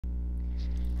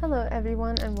Hello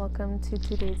everyone and welcome to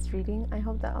today's reading. I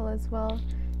hope that all is well.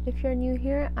 If you're new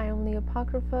here, I am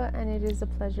LeeApocrypha and it is a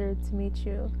pleasure to meet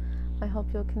you. I hope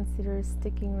you'll consider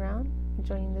sticking around,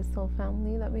 joining this whole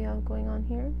family that we have going on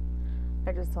here.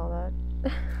 I just saw that.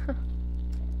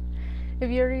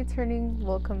 If you're returning,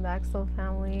 welcome back, soul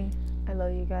family. I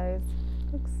love you guys.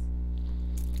 Oops.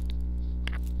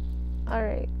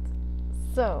 Alright,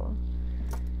 so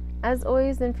as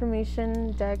always,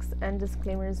 information, decks, and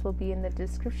disclaimers will be in the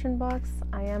description box.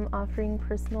 I am offering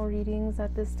personal readings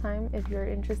at this time. If you're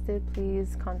interested,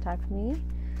 please contact me.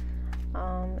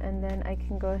 And then I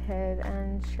can go ahead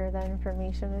and share that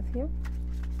information with you.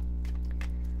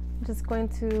 I'm just going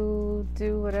to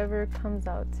do whatever comes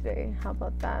out today. How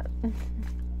about that?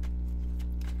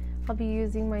 I'll be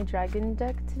using my dragon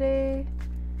deck today,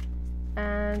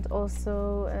 and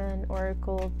also an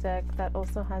oracle deck that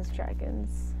also has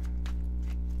dragons.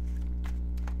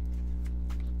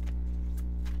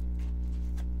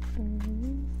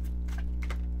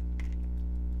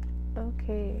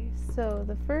 Okay, so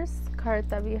the first card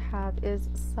that we have is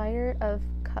Sire of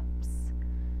Cups.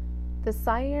 The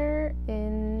Sire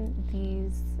in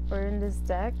this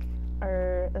deck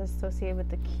are associated with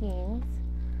the kings.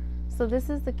 So this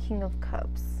is the King of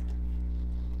Cups.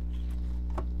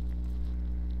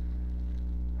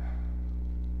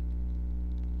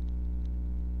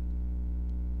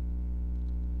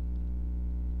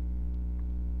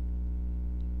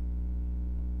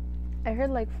 I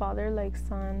heard like father, like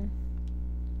son.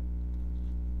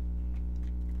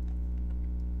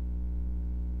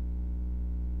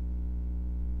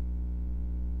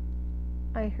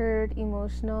 I heard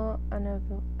emotional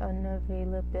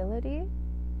unavailability.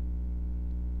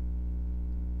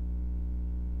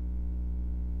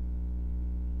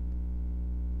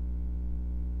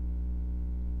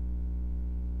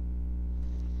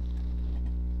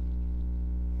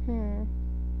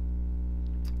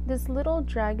 This little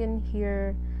dragon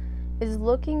here is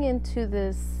looking into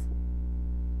this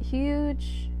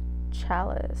huge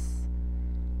chalice,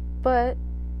 but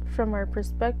from our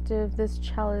perspective, this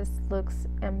chalice looks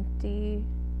empty.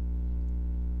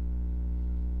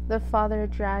 The father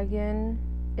dragon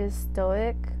is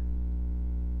stoic,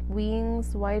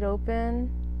 wings wide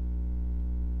open.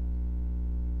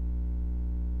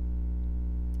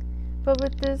 But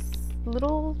with this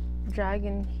little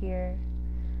dragon here,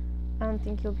 I don't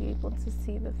think you'll be able to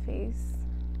see the face.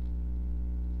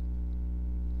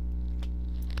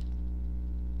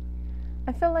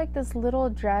 I feel like this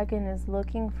little dragon is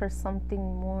looking for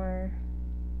something more.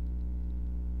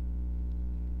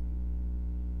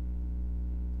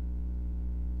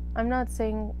 I'm not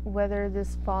saying whether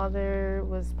this father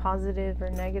was positive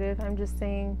or negative. I'm just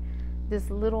saying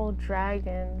this little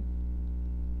dragon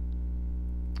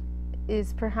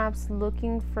is perhaps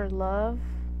looking for love.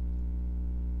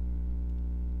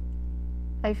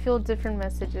 I feel different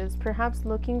messages, perhaps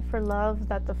looking for love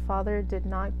that the father did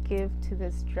not give to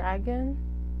this dragon.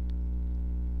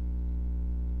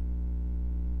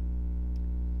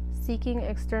 Seeking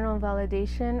external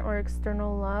validation or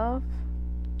external love.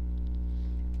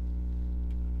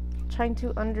 Trying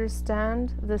to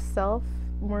understand the self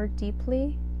more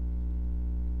deeply.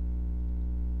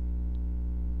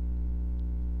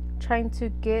 Trying to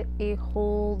get a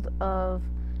hold of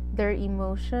their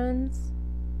emotions.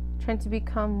 Trying to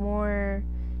become more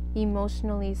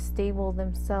emotionally stable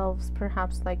themselves,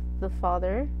 perhaps like the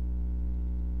father,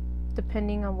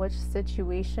 depending on which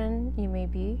situation you may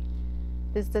be.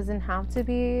 This doesn't have to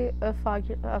be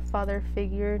a father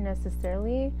figure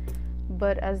necessarily,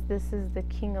 but as this is the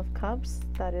King of Cups,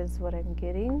 that is what I'm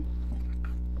getting.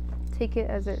 Take it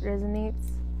as it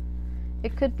resonates.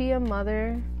 It could be a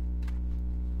mother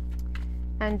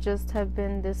and just have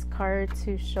been this card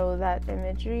to show that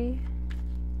imagery.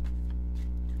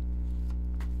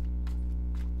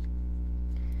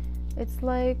 It's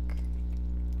like,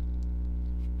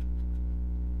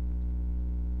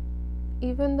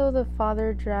 even though the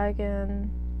father dragon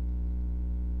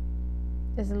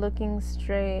is looking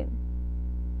straight,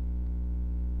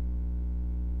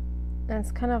 and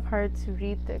it's kind of hard to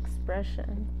read the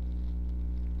expression,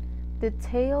 the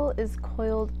tail is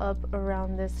coiled up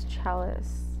around this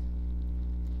chalice.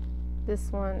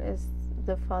 This one is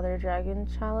the father dragon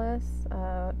chalice,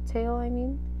 tail I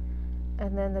mean.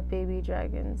 And then the baby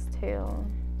dragon's tail.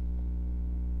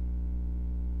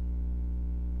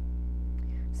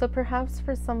 So perhaps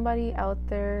for somebody out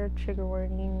there, trigger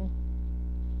warning,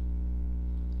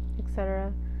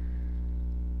 etc.,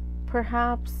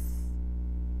 perhaps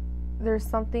there's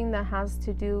something that has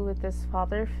to do with this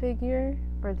father figure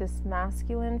or this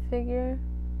masculine figure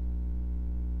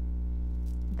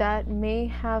that may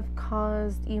have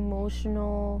caused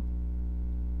emotional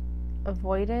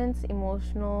avoidance,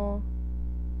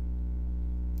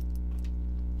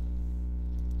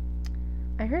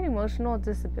 I heard emotional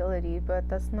disability, but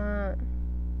that's not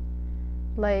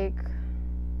like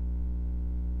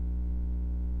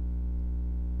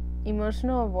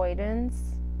emotional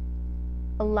avoidance,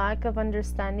 a lack of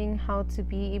understanding how to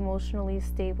be emotionally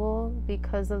stable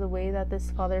because of the way that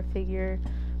this father figure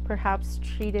perhaps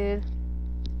treated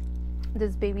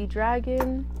this baby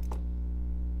dragon.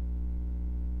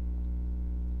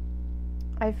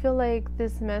 I feel like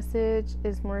this message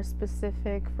is more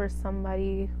specific for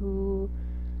somebody who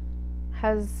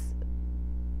has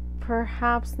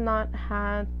perhaps not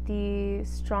had the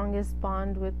strongest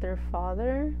bond with their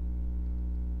father,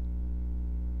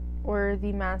 or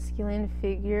the masculine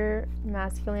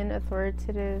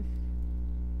authoritative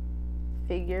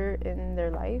figure in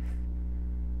their life.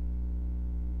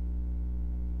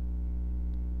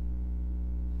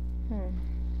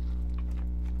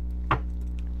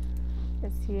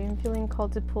 Let's see, I'm feeling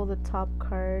called to pull the top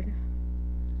card.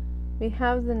 We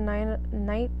have the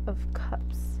Knight of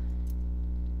Cups.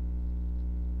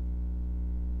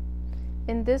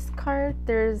 In this card,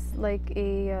 there's like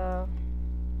a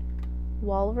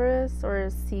walrus or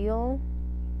a seal.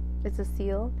 It's a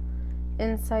seal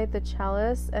inside the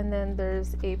chalice, and then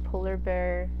there's a polar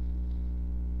bear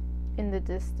in the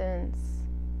distance.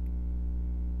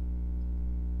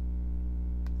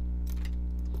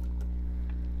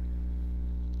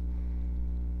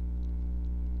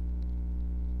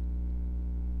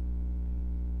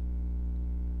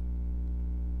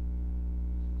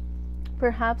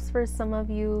 Perhaps for some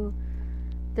of you,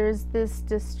 there's this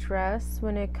distress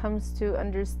when it comes to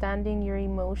understanding your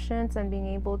emotions and being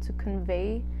able to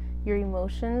convey your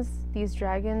emotions. These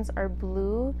dragons are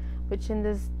blue, which in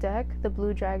this deck, the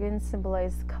blue dragons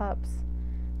symbolize cups.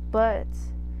 But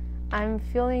I'm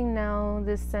feeling now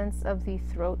this sense of the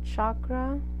throat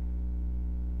chakra,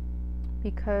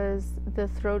 because the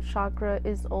throat chakra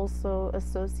is also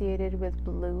associated with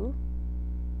blue.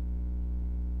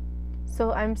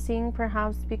 So I'm seeing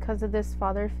perhaps because of this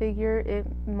father figure, it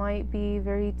might be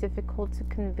very difficult to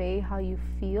convey how you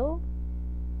feel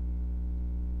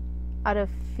out of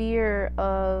fear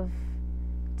of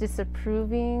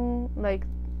disapproving, like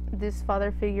this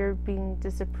father figure being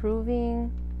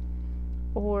disapproving,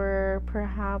 or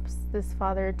perhaps this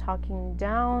father talking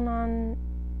down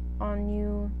on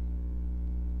you.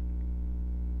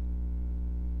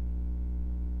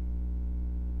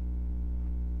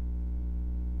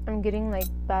 I'm getting like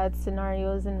bad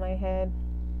scenarios in my head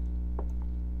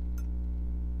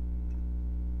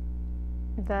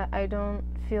that I don't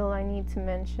feel I need to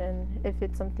mention. If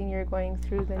it's something you're going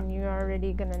through, then you're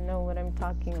already gonna know what I'm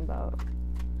talking about.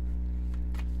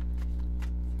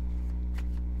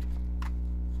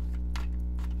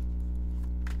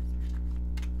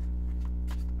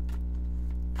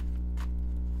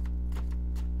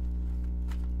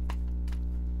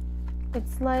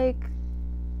 It's like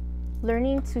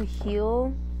learning to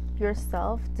heal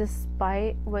yourself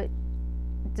despite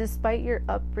your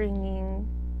upbringing,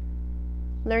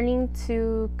 learning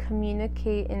to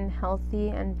communicate in healthy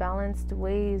and balanced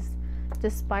ways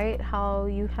despite how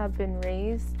you have been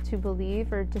raised to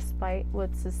believe, or despite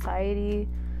what society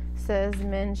says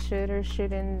men should or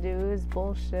shouldn't do is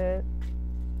bullshit.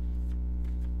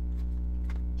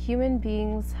 Human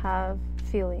beings have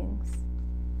feelings.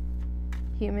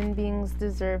 Human beings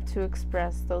deserve to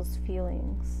express those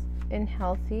feelings in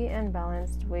healthy and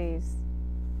balanced ways.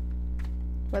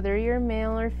 Whether you're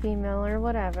male or female or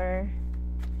whatever,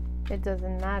 it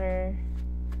doesn't matter.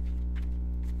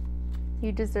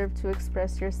 You deserve to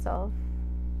express yourself.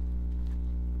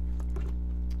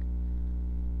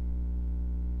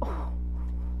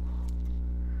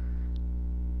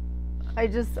 I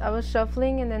was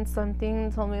shuffling, and then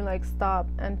something told me like stop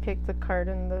and pick the card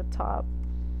in the top.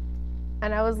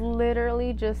 And I was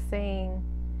literally just saying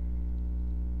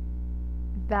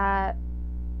that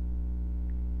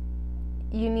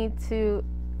you need to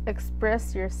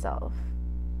express yourself.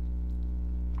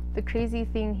 The crazy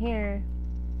thing here,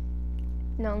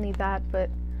 not only that,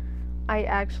 but I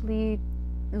actually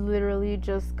literally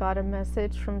just got a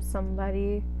message from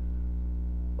somebody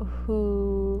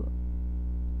who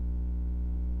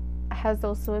has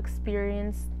also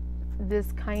experienced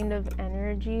this kind of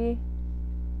energy.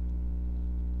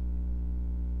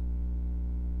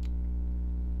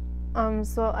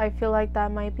 So I feel like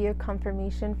that might be a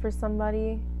confirmation for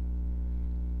somebody.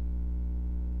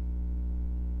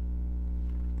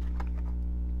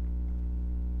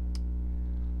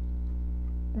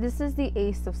 This is the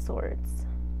Ace of Swords.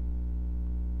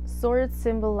 Swords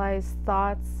symbolize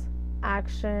thoughts,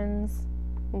 actions,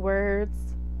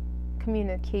 words,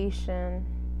 communication.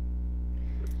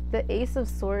 The Ace of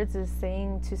Swords is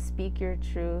saying to speak your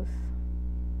truth,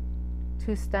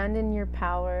 to stand in your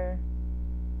power,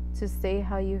 to say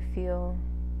how you feel.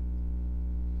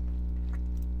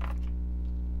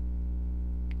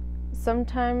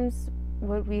 Sometimes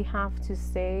what we have to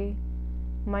say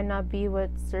might not be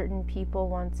what certain people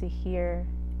want to hear,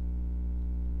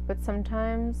 but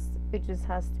sometimes it just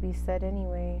has to be said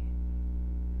anyway.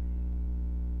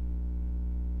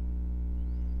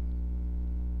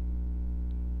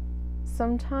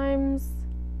 Sometimes,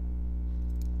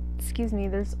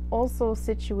 there's also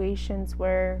situations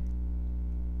where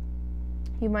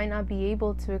you might not be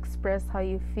able to express how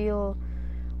you feel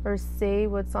or say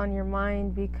what's on your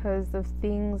mind because of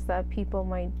things that people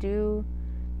might do,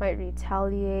 might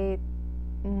retaliate,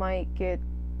 might get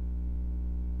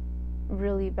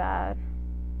really bad.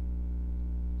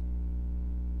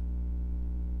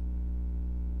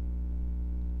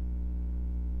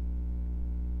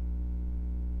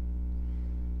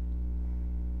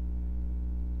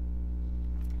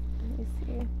 Let me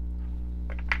see.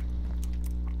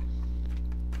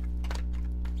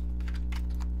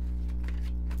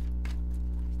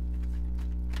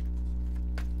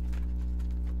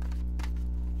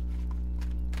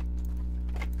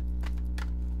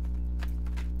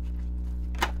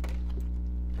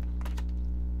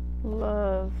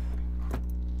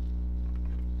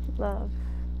 Love.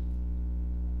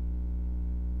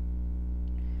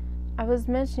 I was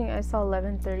mentioning I saw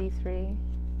 1133.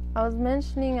 I was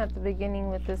mentioning at the beginning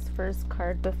with this first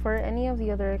card, before any of the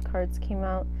other cards came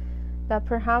out, that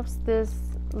perhaps this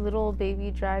little baby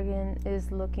dragon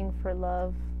is looking for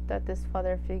love that this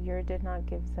father figure did not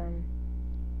give them.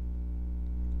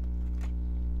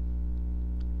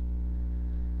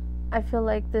 I feel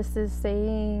like this is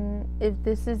saying, if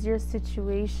this is your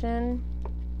situation,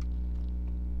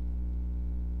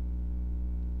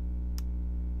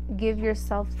 give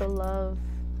yourself the love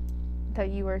that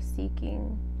you are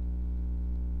seeking.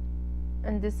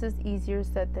 And this is easier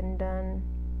said than done.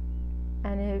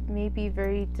 And it may be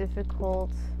very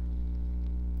difficult.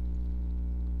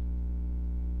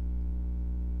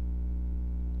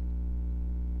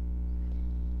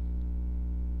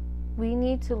 We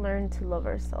need to learn to love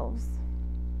ourselves.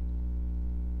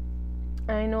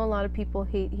 And I know a lot of people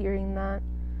hate hearing that,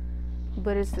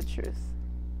 but it's the truth.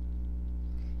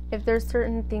 If there's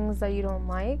certain things that you don't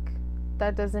like,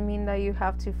 that doesn't mean that you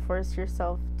have to force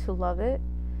yourself to love it.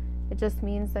 It just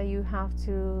means that you have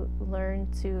to learn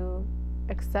to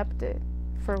accept it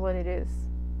for what it is.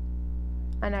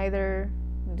 And either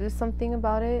do something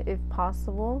about it if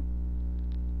possible,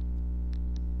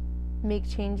 make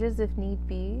changes if need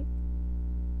be,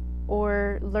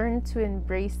 or learn to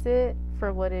embrace it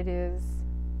for what it is.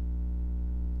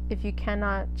 If you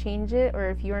cannot change it, or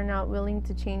if you are not willing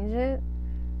to change it,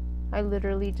 I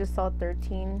literally just saw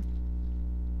 13.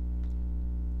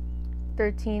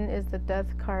 13 is the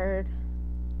Death card,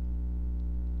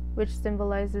 which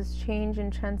symbolizes change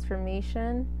and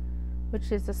transformation,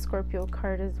 which is a Scorpio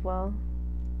card as well.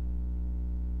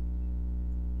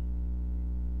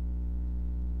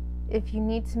 If you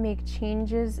need to make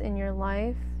changes in your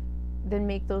life, then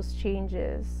make those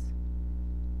changes.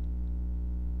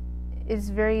 It's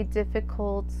very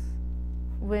difficult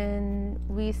when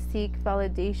we seek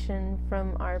validation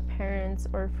from our parents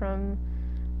or from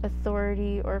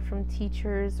authority or from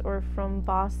teachers or from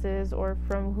bosses or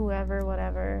from whoever,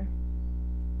 whatever,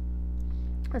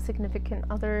 a significant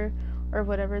other or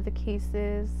whatever the case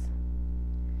is.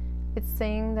 It's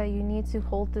saying that you need to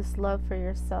hold this love for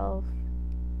yourself.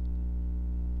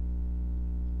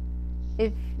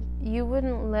 If you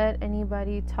wouldn't let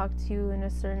anybody talk to you in a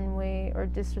certain way or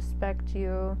disrespect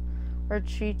you or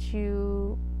treat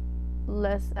you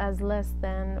less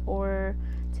than or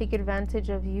take advantage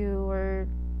of you or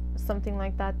something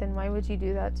like that, then why would you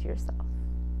do that to yourself?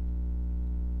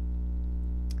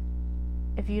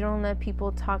 If you don't let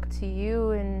people talk to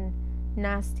you in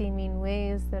nasty, mean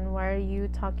ways, then why are you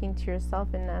talking to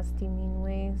yourself in nasty, mean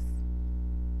ways?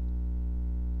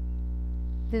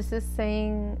 This is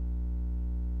saying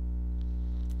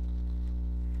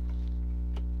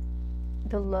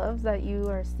the love that you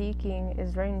are seeking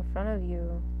is right in front of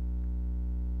you.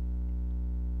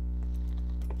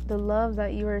 The love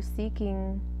that you are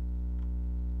seeking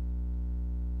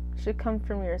should come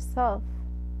from yourself.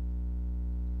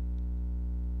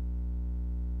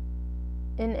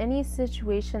 In any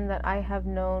situation that I have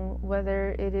known,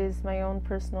 whether it is my own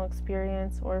personal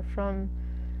experience or from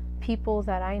people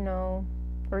that I know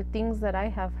or things that I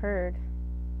have heard,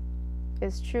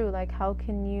 is true. Like, how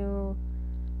can you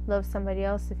love somebody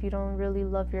else if you don't really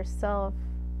love yourself?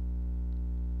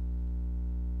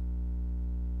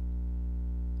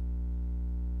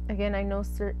 Again, I know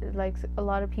like a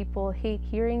lot of people hate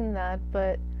hearing that,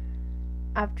 but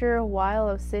after a while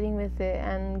of sitting with it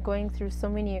and going through so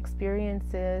many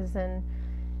experiences and,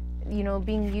 you know,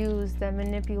 being used and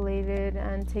manipulated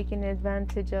and taken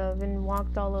advantage of and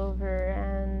walked all over,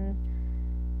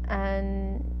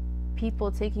 and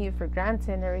people taking you for granted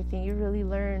and everything, you really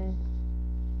learn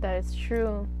that it's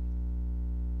true.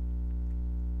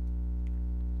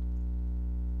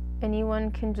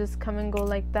 Anyone can just come and go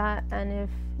like that, and if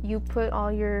you put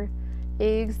all your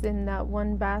eggs in that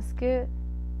one basket,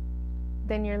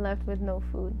 then you're left with no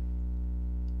food.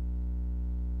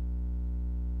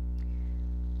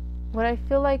 What I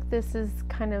feel like this is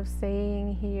kind of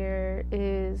saying here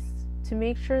is to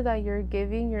make sure that you're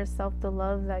giving yourself the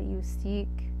love that you seek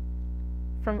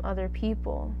from other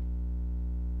people.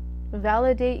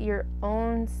 Validate your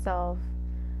own self.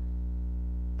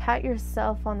 Pat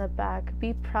yourself on the back.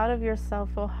 Be proud of yourself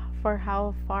for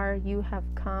how far you have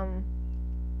come,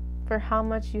 for how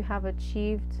much you have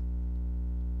achieved,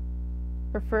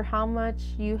 or for how much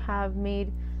you have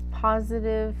made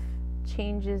positive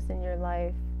changes in your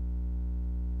life.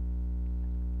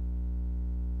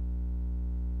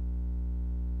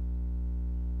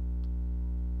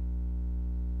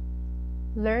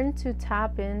 Learn to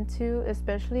tap into,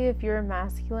 especially if you're a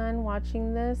masculine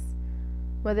watching this,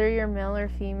 whether you're male or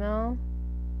female,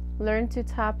 learn to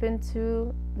tap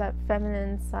into that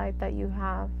feminine side that you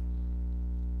have.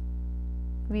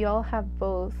 We all have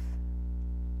both,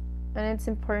 and it's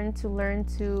important to learn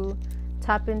to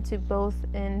tap into both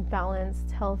in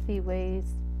balanced, healthy ways.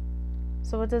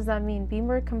 So what does that mean? Be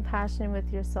more compassionate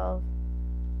with yourself.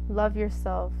 Love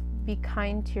yourself. Be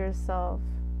kind to yourself.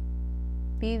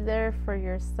 Be there for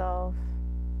yourself.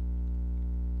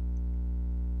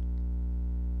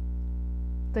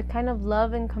 The kind of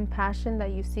love and compassion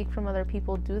that you seek from other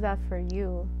people, do that for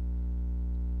you.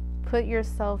 Put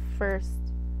yourself first.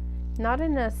 Not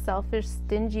in a selfish,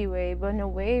 stingy way, but in a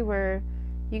way where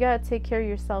you gotta take care of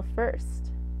yourself first.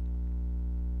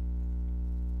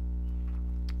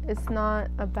 It's not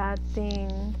a bad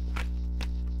thing.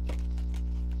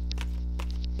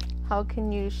 How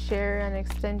can you share and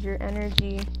extend your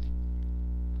energy?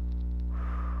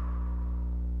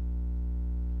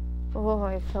 Oh,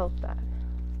 I felt that.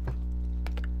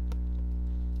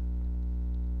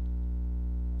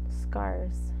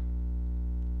 Scars.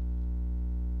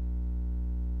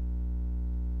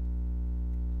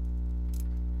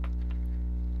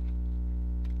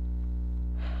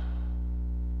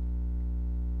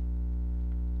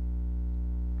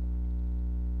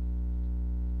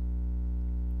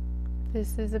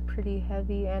 This is a pretty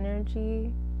heavy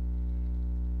energy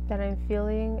that I'm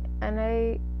feeling, and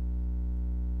I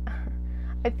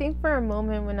think for a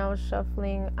moment when I was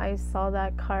shuffling, I saw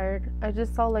that card. I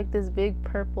just saw like this big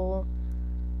purple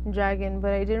dragon,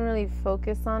 but I didn't really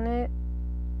focus on it.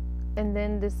 And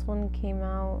then this one came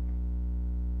out.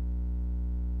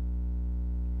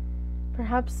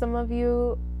 Perhaps some of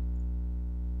you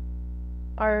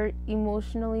are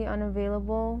emotionally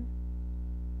unavailable,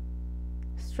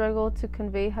 struggle to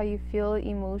convey how you feel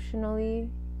emotionally.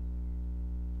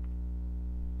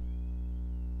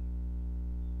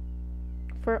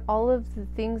 For all of the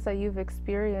things that you've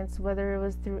experienced, whether it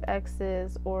was through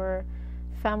exes or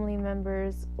family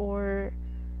members, or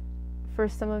for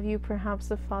some of you perhaps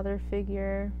a father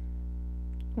figure,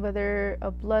 whether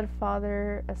a blood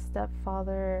father, a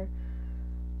stepfather,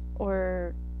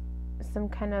 or some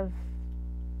kind of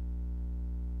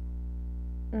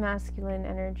masculine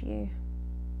energy.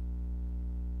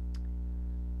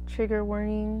 Trigger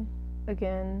warning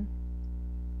again.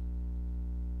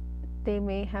 They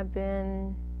may have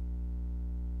been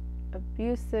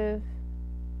abusive,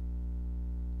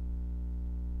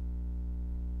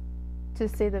 to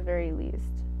say the very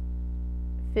least.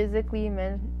 Physically,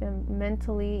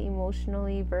 mentally,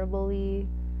 emotionally, verbally,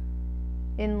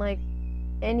 in like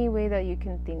any way that you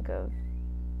can think of.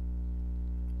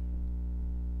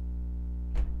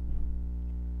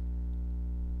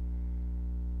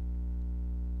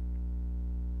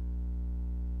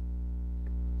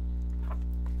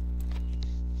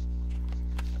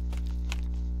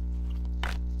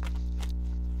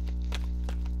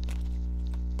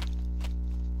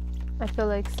 I feel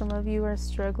like some of you are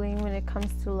struggling when it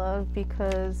comes to love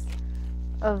because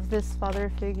of this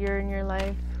father figure in your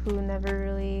life who never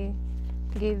really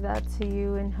gave that to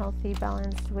you in healthy,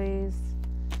 balanced ways.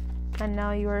 And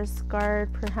now you are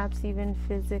scarred, perhaps even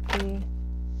physically.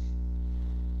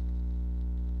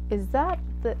 Is that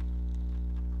the...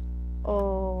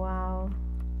 Oh, wow.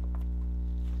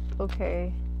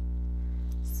 Okay,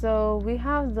 so we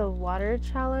have the water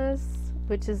chalice,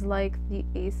 which is like the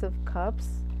Ace of Cups,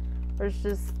 or it's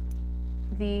just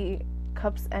the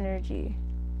cups energy.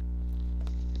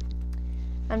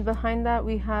 And behind that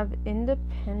we have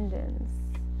independence.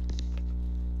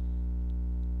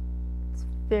 It's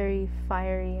very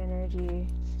fiery energy.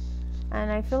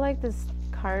 And I feel like this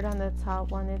card on the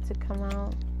top wanted to come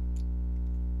out.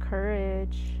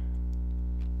 Courage.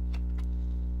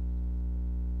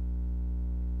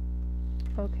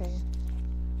 Okay.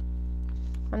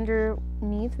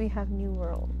 Underneath we have New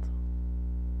World.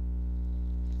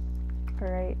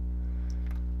 Alright.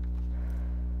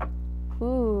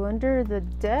 Ooh, under the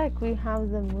deck we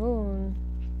have the Moon.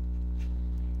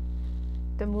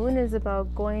 The Moon is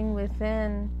about going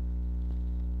within.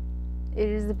 It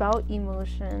is about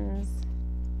emotions.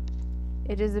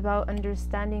 It is about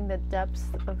understanding the depths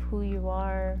of who you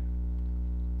are.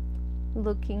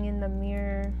 Looking in the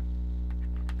mirror.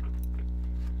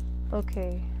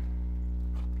 Okay.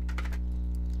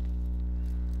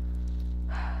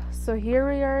 So here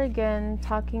we are again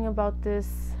talking about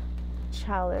this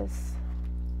chalice.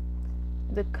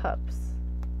 The cups.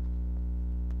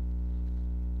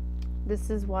 This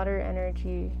is water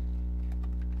energy.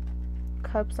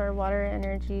 Cups are water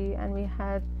energy, and we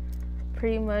had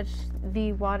pretty much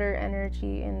the water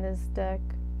energy in this deck.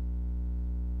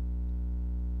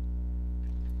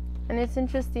 And it's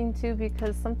interesting too,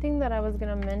 because something that I was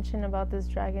going to mention about this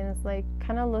dragon is like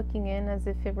kind of looking in as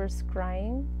if it were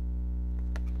scrying.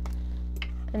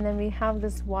 And then we have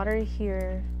this water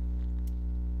here,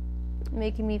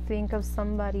 making me think of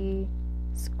somebody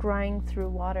scrying through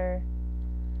water.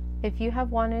 If you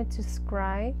have wanted to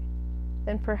scry,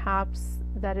 then perhaps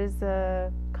that is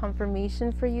a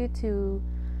confirmation for you to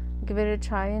give it a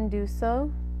try and do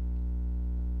so.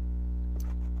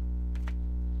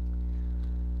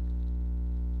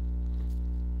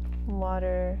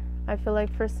 Water. I feel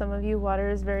like for some of you, water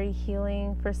is very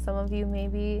healing. For some of you,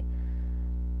 maybe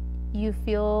you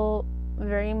feel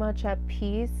very much at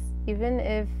peace, even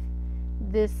if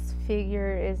this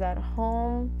figure is at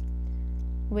home.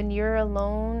 When you're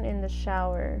alone in the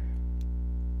shower,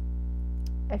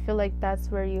 I feel like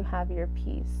that's where you have your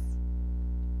peace.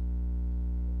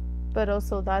 But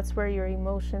also that's where your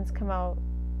emotions come out,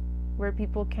 where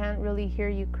people can't really hear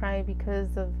you cry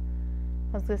because of,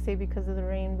 I was gonna say because of the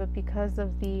rain, but because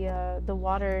of the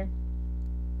water.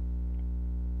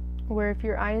 Where if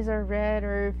your eyes are red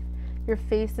or if your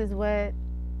face is wet,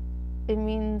 it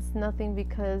means nothing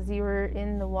because you were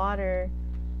in the water.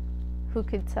 Who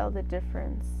could tell the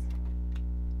difference?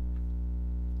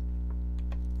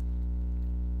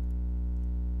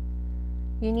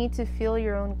 You need to feel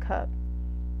your own cup.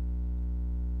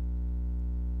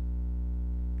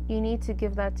 You need to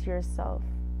give that to yourself.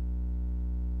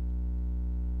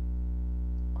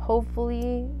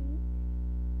 Hopefully,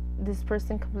 this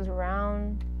person comes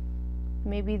around.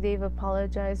 Maybe they've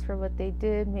apologized for what they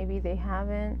did. Maybe they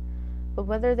haven't. But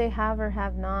whether they have or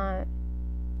have not,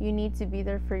 you need to be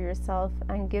there for yourself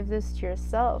and give this to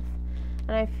yourself.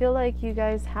 And I feel like you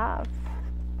guys have.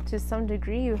 To some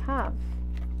degree, you have.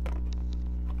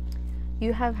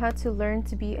 You have had to learn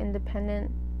to be independent.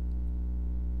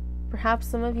 Perhaps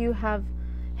some of you have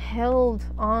held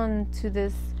on to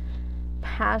this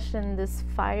passion, this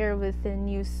fire within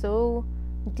you so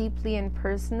deeply and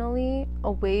personally,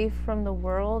 away from the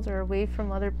world or away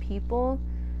from other people,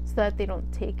 so that they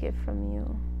don't take it from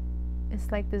you.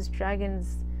 It's like this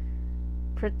dragon's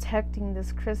protecting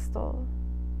this crystal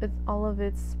with all of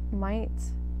its might.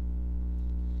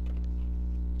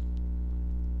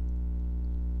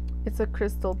 It's a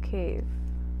crystal cave.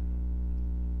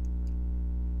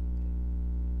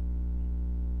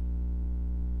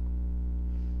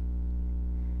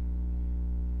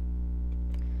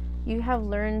 You have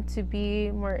learned to be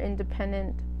more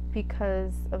independent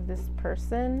because of this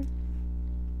person,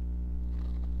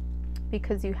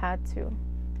 because you had to.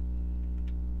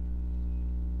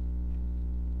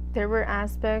 There were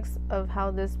aspects of how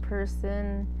this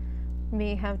person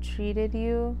may have treated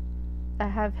you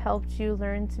that have helped you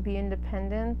learn to be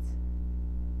independent.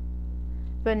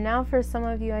 But now for some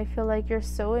of you, I feel like you're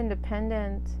so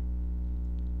independent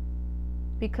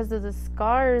because of the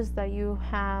scars that you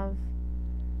have,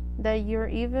 that you're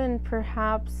even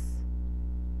perhaps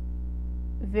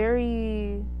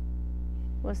very,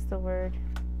 what's the word?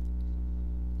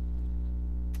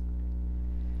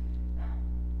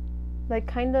 Like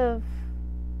kind of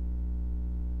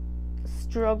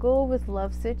struggle with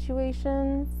love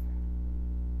situations.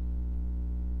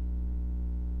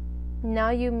 Now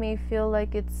you may feel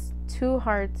like it's too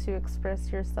hard to express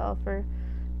yourself or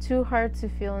too hard to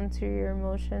feel into your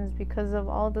emotions because of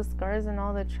all the scars and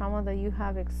all the trauma that you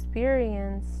have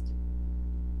experienced.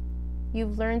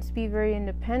 You've learned to be very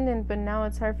independent, but now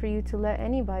it's hard for you to let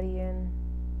anybody in.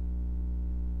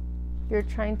 You're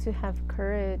trying to have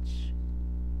courage.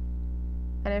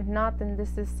 And if not, then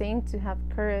this is saying to have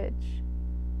courage.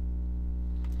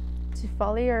 To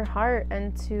follow your heart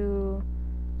and to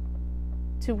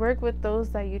work with those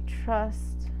that you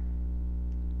trust.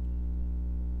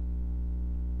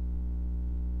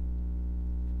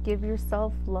 Give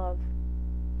yourself love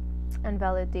and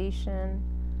validation.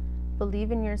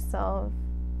 Believe in yourself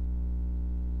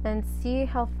and see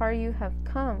how far you have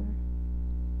come.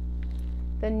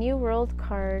 The New World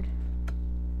card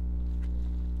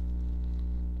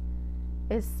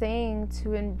is saying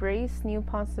to embrace new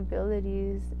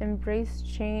possibilities, embrace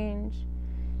change.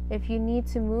 If you need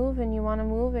to move and you want to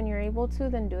move and you're able to,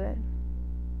 then do it.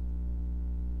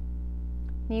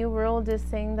 New World is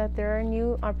saying that there are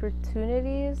new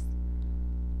opportunities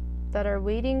that are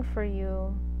waiting for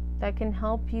you that can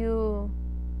help you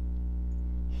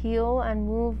heal and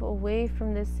move away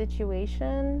from this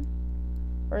situation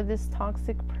or this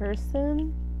toxic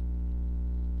person,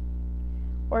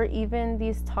 or even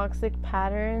these toxic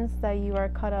patterns that you are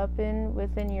caught up in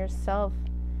within yourself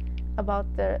about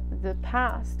the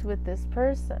past with this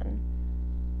person.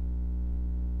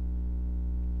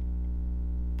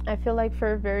 I feel like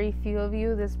for very few of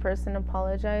you, this person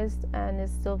apologized, and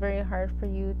it's still very hard for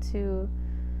you to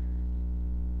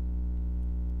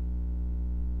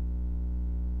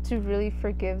really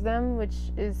forgive them, which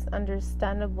is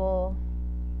understandable.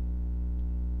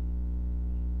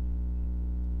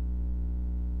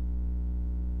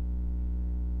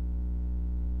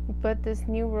 But this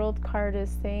New World card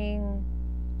is saying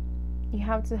you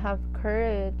have to have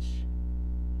courage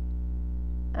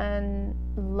and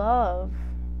love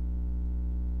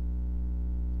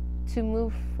to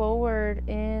move forward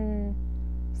in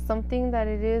something that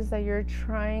it is that you're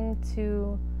trying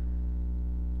to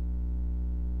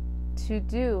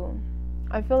do.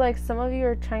 I feel like some of you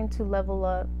are trying to level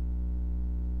up,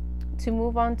 to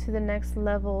move on to the next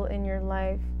level in your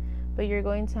life, but you're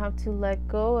going to have to let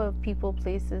go of people,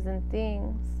 places, and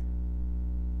things.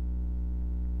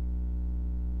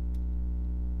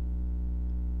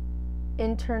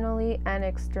 Internally and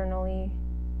externally.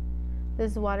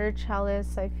 This water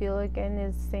chalice, I feel again,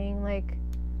 is saying like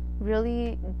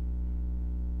really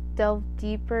delve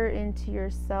deeper into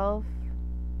yourself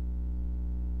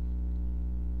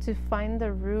to find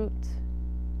the root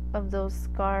of those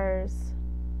scars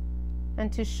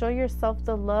and to show yourself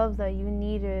the love that you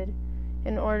needed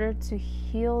in order to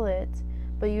heal it.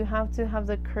 But you have to have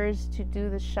the courage to do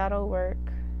the shadow work.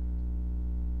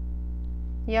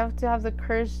 You have to have the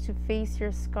courage to face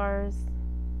your scars.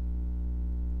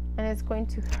 And it's going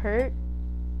to hurt.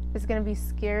 It's going to be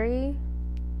scary.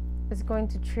 It's going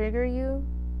to trigger you.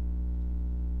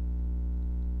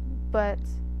 But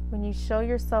when you show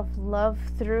yourself love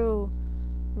through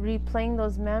replaying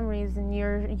those memories, and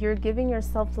you're giving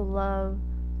yourself the love,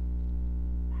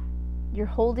 you're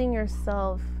holding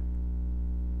yourself,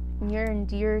 and you're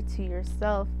endeared to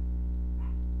yourself,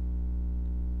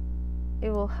 it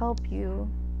will help you.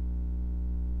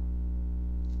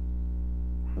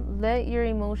 Let your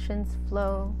emotions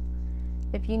flow.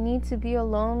 If you need to be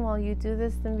alone while you do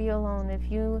this, then be alone.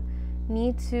 If you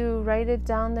need to write it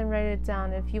down, then write it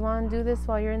down. If you want to do this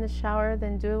while you're in the shower,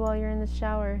 then do it while you're in the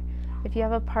shower. If you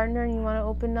have a partner and you want to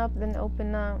open up, then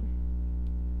open up.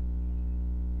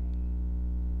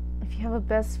 If you have a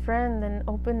best friend, then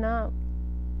open up.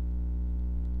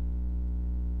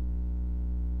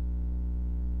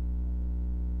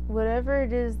 Whatever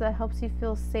it is that helps you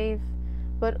feel safe,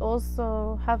 but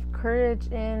also have courage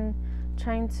in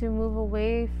trying to move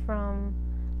away from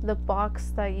the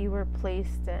box that you were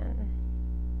placed in.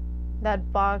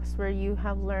 That box where you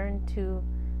have learned to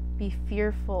be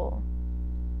fearful.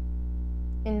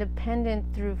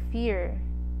 Independent through fear,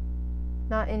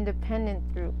 not independent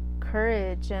through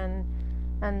courage and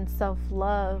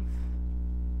self-love.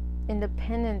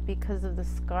 Independent because of the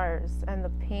scars and the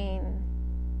pain.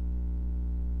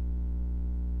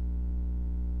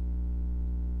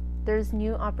 There's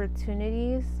new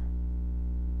opportunities.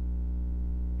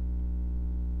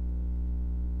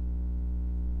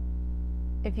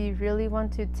 If you really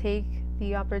want to take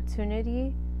the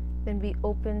opportunity, then be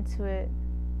open to it.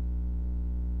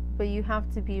 But you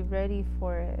have to be ready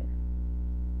for it.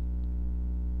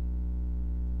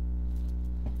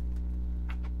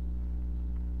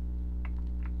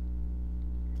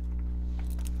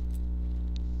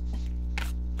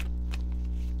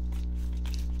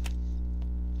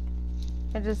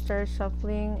 I just started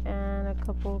shuffling and a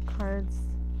couple cards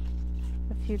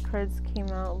few cards came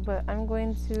out, but I'll go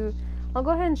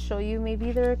ahead and show you.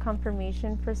 Maybe they're a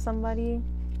confirmation for somebody,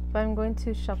 but I'm going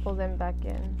to shuffle them back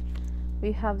in.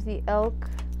 We have the elk,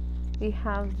 we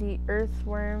have the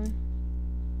earthworm,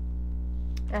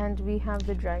 and we have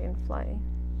the dragonfly.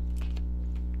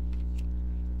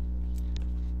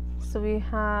 So we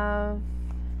have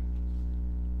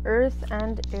earth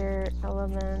and air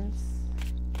elements,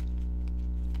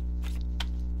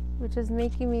 which is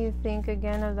making me think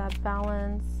again of that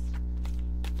balance.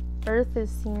 Earth is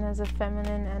seen as a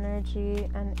feminine energy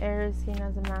and air is seen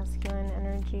as a masculine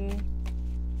energy.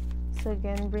 So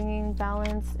again, bringing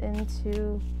balance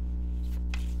into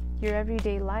your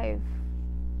everyday life,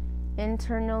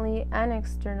 internally and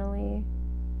externally.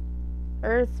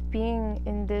 Earth being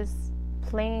in this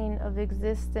plane of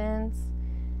existence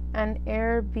and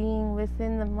air being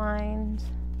within the mind.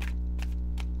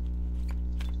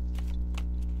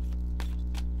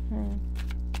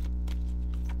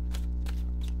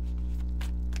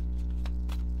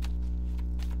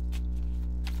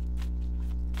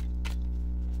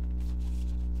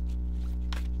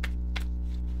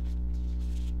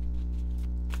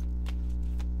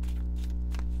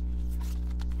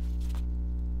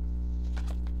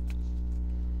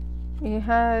 We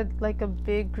had like a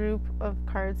big group of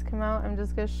cards come out. I'm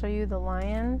just going to show you the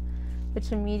lion,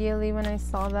 which immediately when I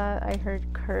saw that, I heard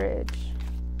courage.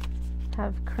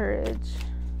 Have courage.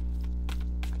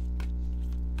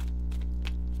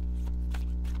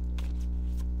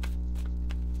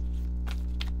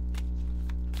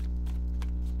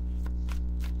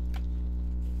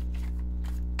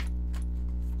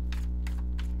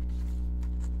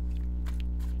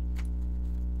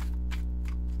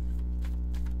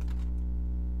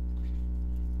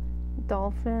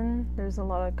 Dolphin, there's a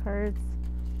lot of cards.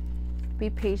 Be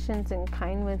patient and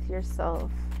kind with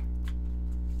yourself.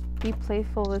 Be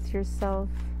playful with yourself.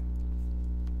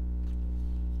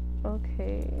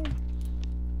 Okay.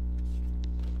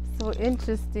 So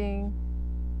interesting.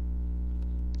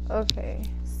 Okay,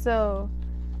 so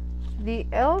the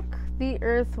elk, the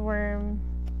earthworm,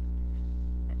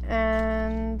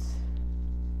 and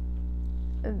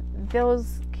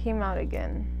those came out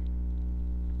again.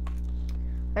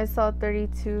 I saw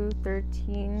 32,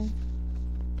 13.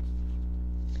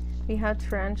 We had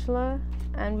tarantula,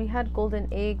 and we had golden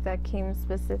egg that came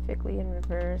specifically in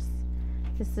reverse.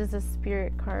 This is a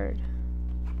spirit card.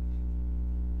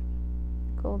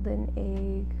 Golden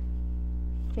egg.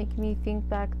 Making me think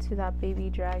back to that baby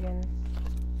dragon.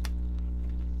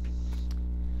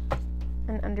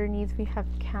 And underneath we have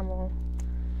camel.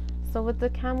 So with the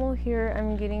camel here,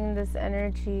 I'm getting this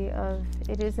energy of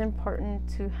it is important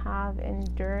to have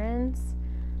endurance,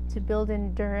 to build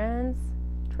endurance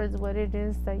towards what it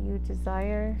is that you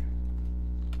desire.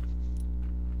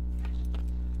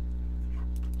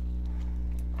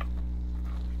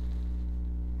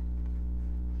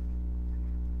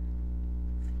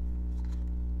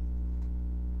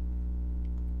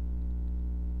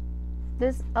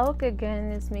 This elk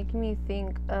again is making me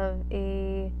think of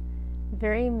a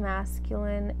very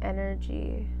masculine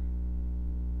energy.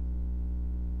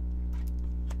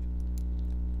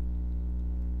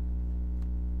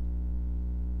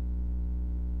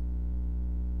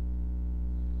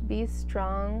 Be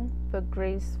strong but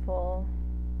graceful.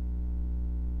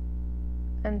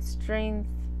 And strength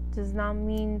does not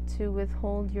mean to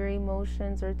withhold your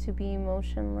emotions or to be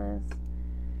emotionless.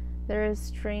 There is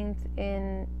strength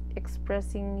in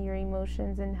expressing your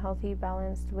emotions in healthy,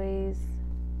 balanced ways.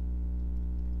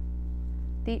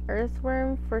 The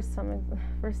earthworm, for some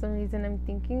reason, I'm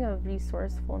thinking of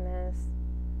resourcefulness,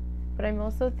 but I'm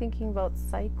also thinking about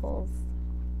cycles.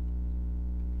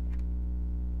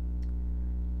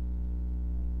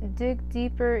 Dig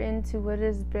deeper into what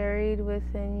is buried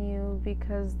within you,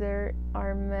 because there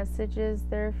are messages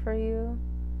there for you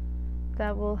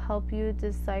that will help you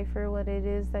decipher what it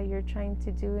is that you're trying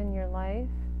to do in your life.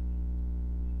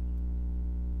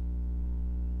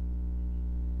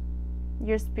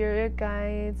 Your spirit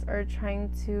guides are trying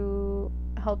to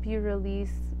help you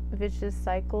release vicious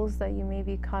cycles that you may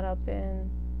be caught up in.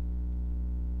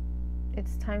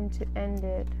 It's time to end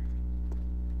it.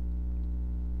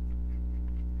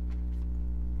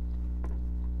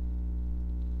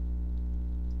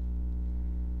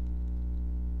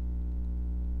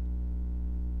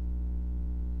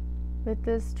 With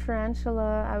this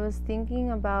tarantula, I was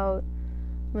thinking about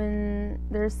when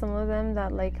there's some of them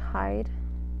that like hide.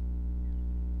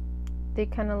 They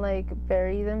kind of like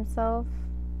bury themselves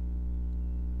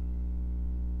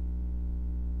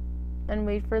and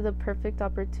wait for the perfect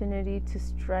opportunity to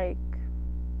strike.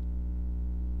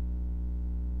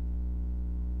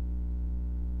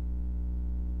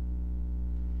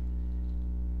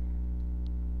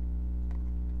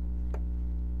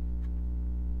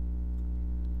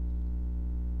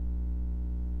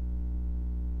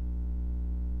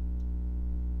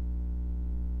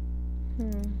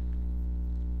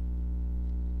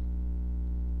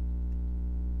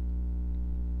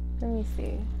 Let me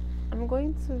see. I'm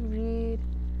going to read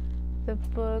the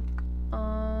book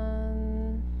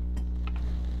on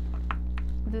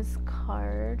this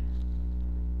card.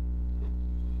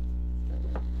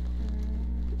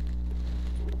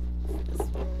 This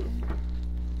one.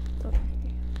 Okay.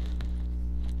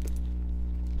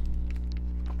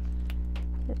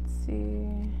 Let's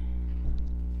see.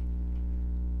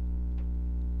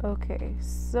 Okay,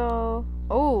 so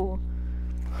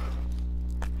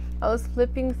I was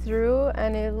flipping through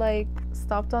and it like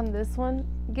stopped on this one.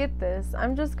 Get this.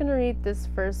 I'm just gonna read this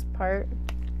first part.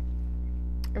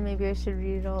 Or maybe I should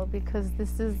read it all because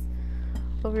this is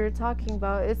what we were talking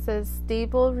about. It says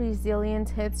stable,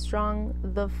 resilient, headstrong,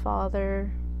 the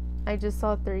father. I just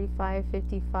saw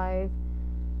 35:55.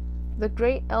 The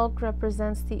great elk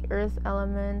represents the earth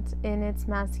element in its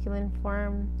masculine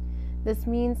form. This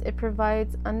means it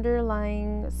provides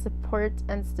underlying support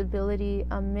and stability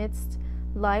amidst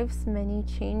life's many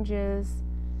changes.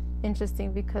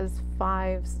 Interesting because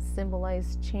 5s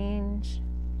symbolize change.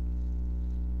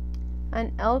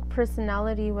 An elk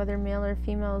personality, whether male or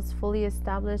female, is fully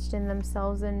established in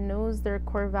themselves and knows their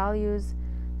core values.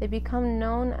 They become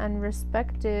known and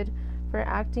respected for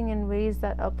acting in ways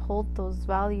that uphold those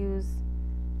values.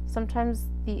 Sometimes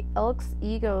the elk's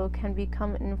ego can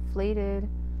become inflated,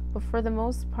 but for the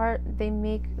most part, they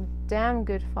make damn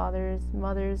good fathers,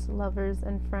 mothers, lovers,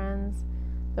 and friends.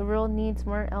 The world needs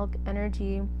more elk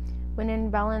energy. When in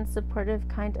balance, supportive,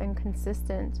 kind, and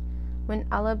consistent. When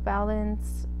out of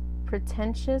balance,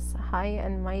 pretentious, high,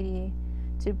 and mighty.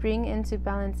 To bring into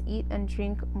balance, eat and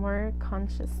drink more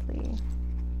consciously.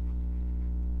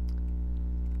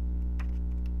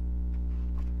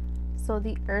 So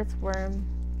the earthworm.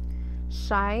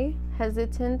 Shy,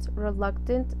 hesitant,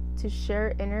 reluctant to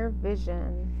share inner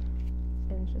vision.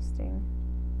 Interesting.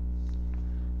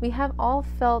 We have all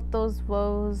felt those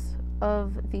woes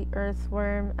of the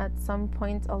earthworm at some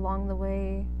point along the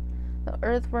way. The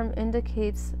earthworm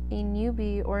indicates a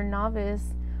newbie or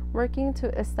novice working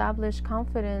to establish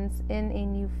confidence in a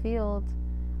new field.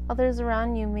 Others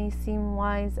around you may seem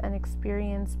wise and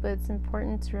experienced, but it's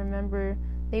important to remember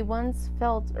they once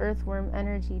felt earthworm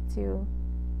energy too.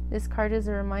 This card is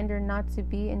a reminder not to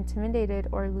be intimidated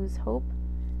or lose hope.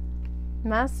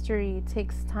 Mastery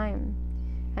takes time,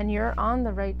 and you're on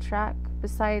the right track.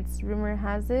 Besides, rumor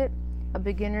has it, a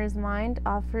beginner's mind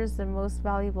offers the most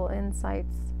valuable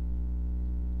insights.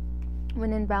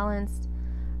 When in balance,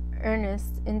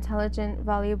 earnest, intelligent,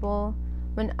 valuable.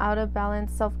 When out of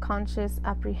balance, self-conscious,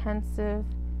 apprehensive.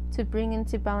 To bring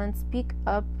into balance, speak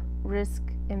up, risk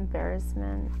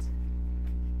embarrassment.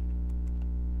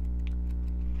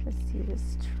 Let's see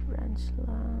this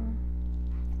tarantula.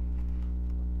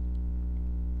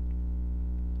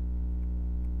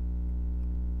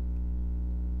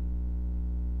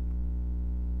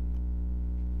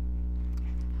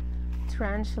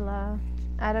 Tarantula,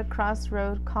 at a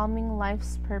crossroad, claiming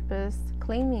life's purpose.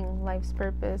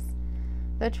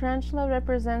 The tarantula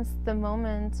represents the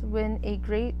moment when a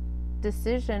great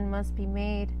decision must be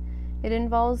made. It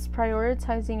involves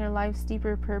prioritizing your life's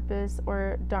deeper purpose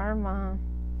or dharma.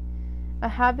 A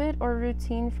habit or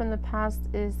routine from the past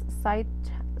is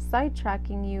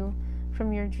sidetracking you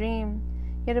from your dream,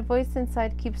 yet a voice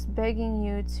inside keeps begging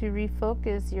you to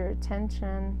refocus your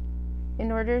attention.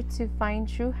 In order to find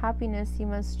true happiness, you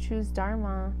must choose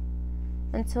dharma.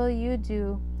 Until you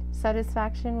do,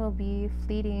 satisfaction will be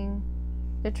fleeting.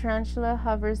 The tarantula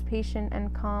hovers patient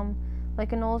and calm,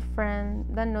 like an old friend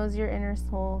that knows your inner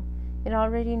soul. It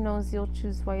already knows you'll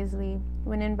choose wisely.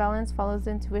 When in balance, follows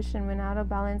intuition. When out of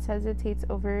balance, hesitates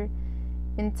over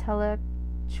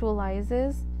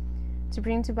intellectualizes. To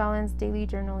bring to balance, daily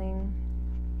journaling.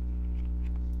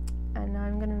 And now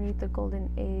I'm going to read the golden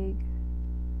egg.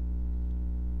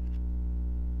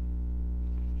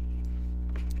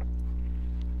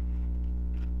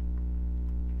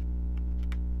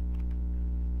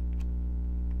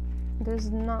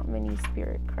 There's not many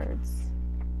spirit cards.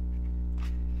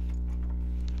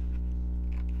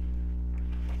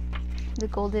 The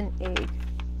golden egg.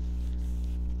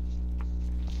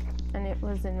 And it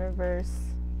was in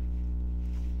reverse.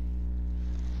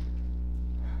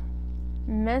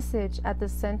 Message at the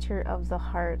center of the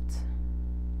heart.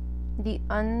 The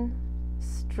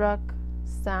unstruck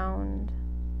sound.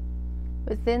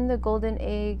 Within the golden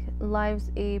egg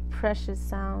lies a precious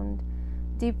sound.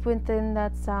 Deep within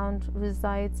that sound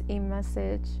resides a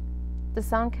message. The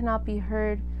sound cannot be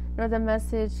heard, nor the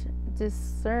message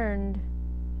discerned,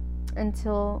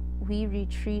 until we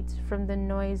retreat from the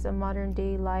noise of modern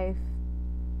day life.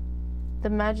 The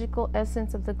magical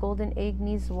essence of the golden egg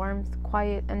needs warmth,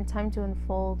 quiet, and time to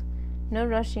unfold. No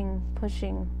rushing,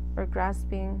 pushing, or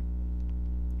grasping.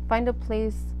 Find a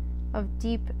place of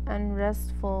deep and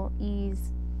restful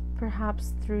ease,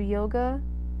 perhaps through yoga,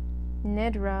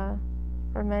 nidra,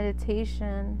 or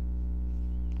meditation.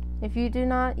 If you do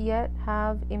not yet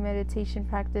have a meditation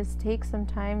practice, take some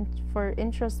time for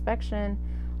introspection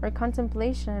or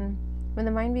contemplation. When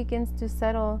the mind begins to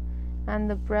settle and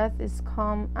the breath is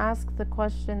calm, ask the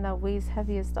question that weighs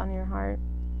heaviest on your heart.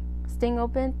 Staying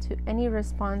open to any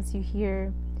response you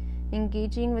hear,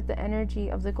 engaging with the energy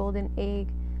of the golden egg,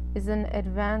 is an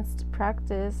advanced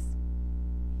practice.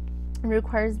 It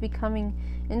requires becoming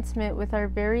intimate with our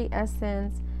very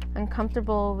essence and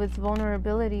comfortable with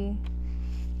vulnerability.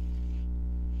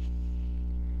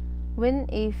 When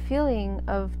a feeling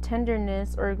of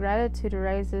tenderness or gratitude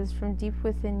arises from deep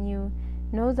within you,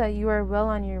 know that you are well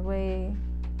on your way.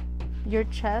 Your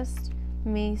chest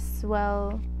may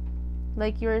swell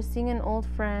like you are seeing an old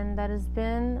friend that has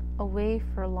been away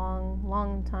for a long,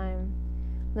 long time.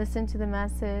 Listen to the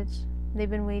message they've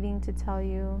been waiting to tell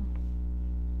you.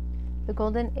 The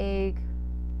golden egg,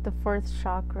 the fourth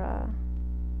chakra.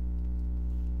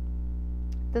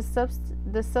 The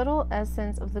subtle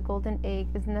essence of the golden egg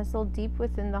is nestled deep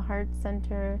within the heart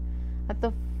center at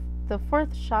the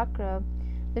fourth chakra,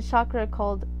 the chakra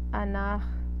called Anahata,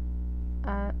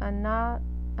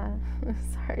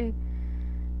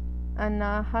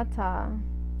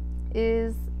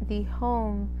 is the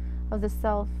home of the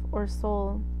self or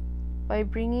soul. By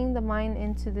bringing the mind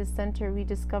into this center, we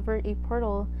discover a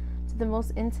portal to the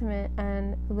most intimate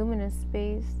and luminous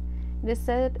space. It is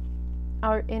said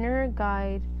our inner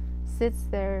guide sits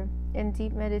there in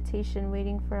deep meditation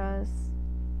waiting for us.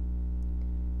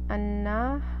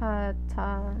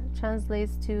 Anahata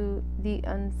translates to the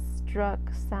unstruck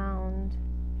sound.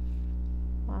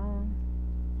 Wow.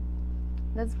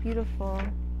 That's beautiful.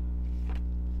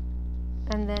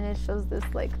 And then it shows this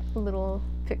like little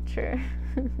picture.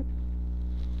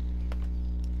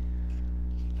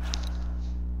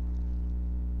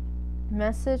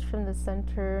 Message from the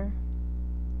center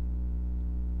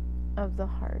of the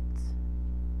heart.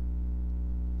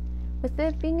 With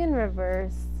it being in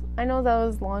reverse, I know that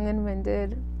was long and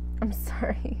winded. I'm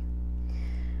sorry.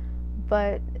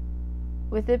 But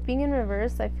with it being in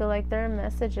reverse, I feel like there are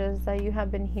messages that you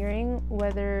have been hearing,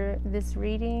 whether this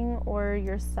reading or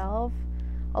yourself.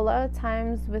 A lot of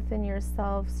times within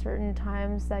yourself, certain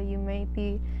times that you may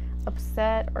be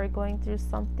upset or going through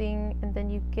something, and then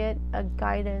you get a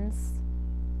guidance,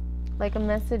 like a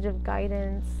message of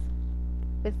guidance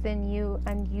within you,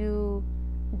 and you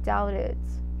doubt it.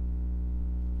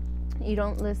 You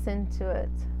don't listen to it.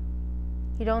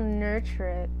 You don't nurture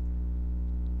it.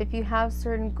 If you have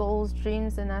certain goals,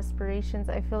 dreams, and aspirations,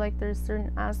 I feel like there's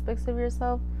certain aspects of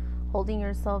yourself holding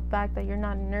yourself back, that you're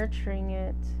not nurturing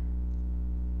it.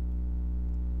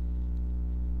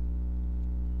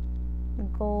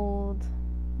 Gold,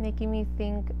 making me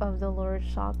think of the lower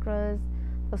chakras,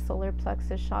 the solar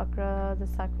plexus chakra, the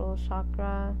sacral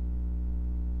chakra,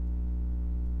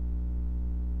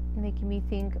 making me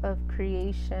think of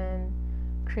creation,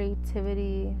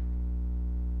 creativity.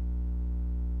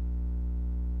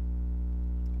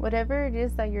 Whatever it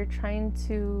is that you're trying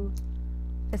to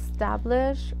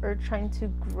establish or trying to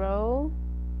grow,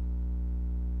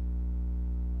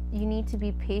 you need to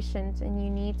be patient, and you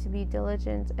need to be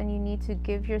diligent, and you need to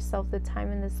give yourself the time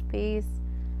and the space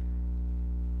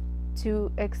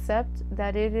to accept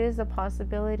that it is a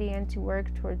possibility and to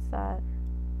work towards that.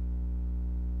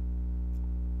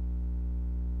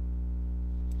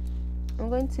 I'm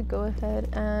going to go ahead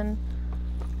and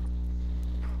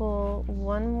pull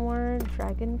one more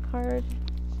dragon card.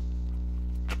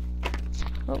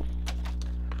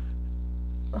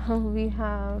 We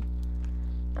have,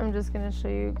 I'm just going to show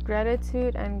you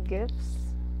gratitude and gifts.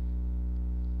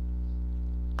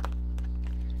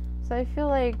 So I feel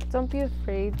like don't be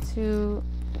afraid to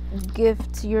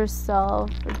gift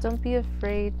yourself, or don't be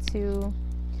afraid to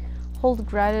hold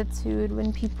gratitude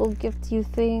when people gift you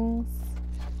things.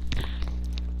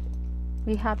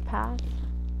 We have path.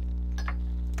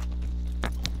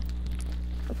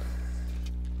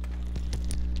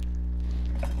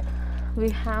 We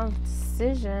have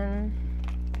decision.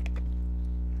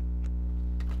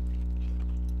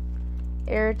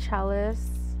 Air chalice.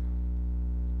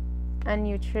 And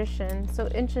nutrition. So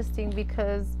interesting,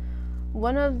 because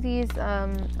one of these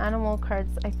animal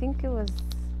cards, I think it was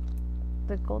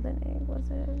the golden egg,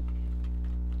 was it?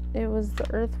 It was the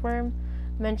earthworm,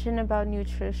 mentioned about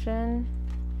nutrition,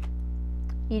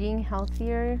 eating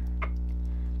healthier.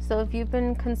 So if you've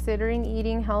been considering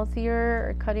eating healthier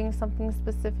or cutting something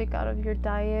specific out of your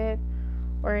diet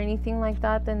or anything like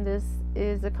that, then this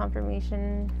is a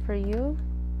confirmation for you.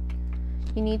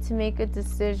 You need to make a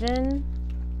decision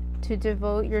to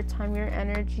devote your time, your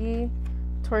energy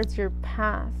towards your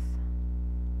path.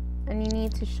 And you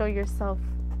need to show yourself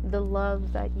the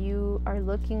love that you are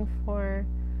looking for.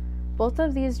 Both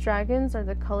of these dragons are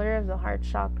the color of the heart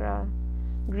chakra.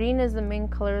 Green is the main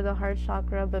color of the heart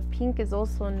chakra, but pink is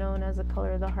also known as the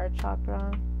color of the heart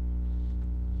chakra.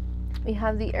 We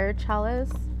have the air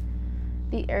chalice.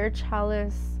 The air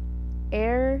chalice,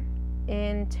 air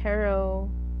in tarot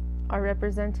are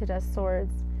represented as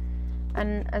swords.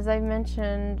 And as I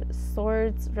mentioned,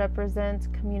 swords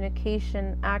represent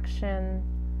communication, action,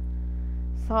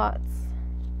 thoughts.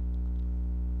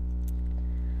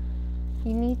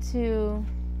 You need to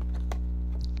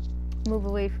move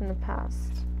away from the past.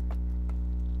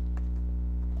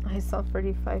 I saw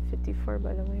 4554,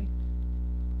 by the way.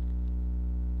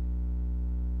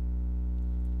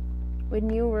 With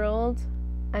New World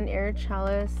and Air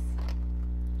Chalice,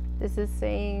 this is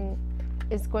saying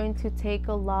it's going to take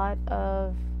a lot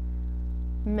of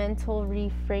mental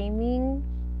reframing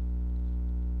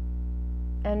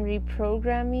and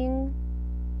reprogramming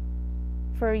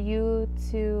for you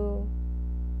to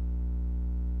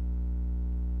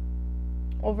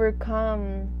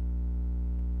overcome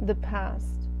the past,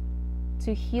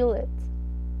 to heal it,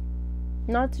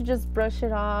 not to just brush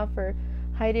it off or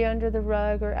hide it under the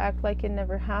rug or act like it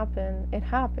never happened. It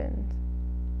happened.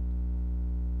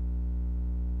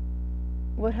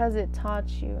 What has it taught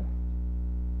you?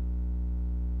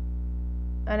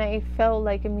 And I felt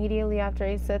like immediately after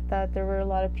I said that, there were a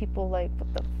lot of people like,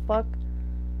 what the fuck?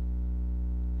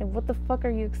 And what the fuck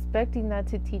are you expecting that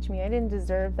to teach me? I didn't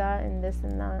deserve that and this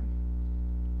and that.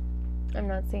 I'm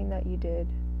not saying that you did.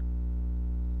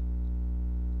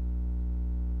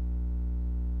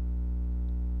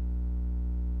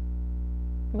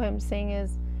 What I'm saying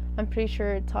is, I'm pretty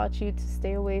sure it taught you to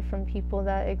stay away from people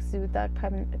that exude that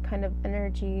kind of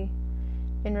energy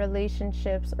in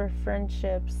relationships or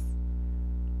friendships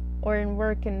or in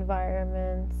work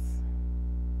environments.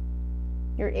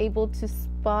 You're able to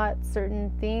spot certain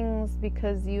things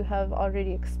because you have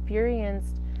already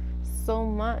experienced so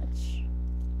much.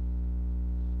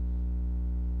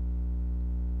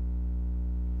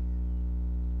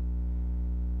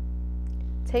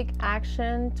 Take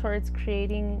action towards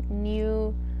creating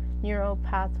new neural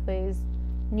pathways,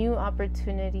 new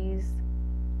opportunities,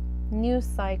 new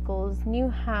cycles, new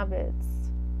habits.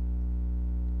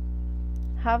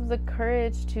 Have the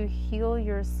courage to heal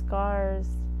your scars.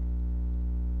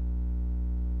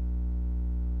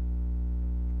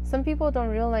 Some people don't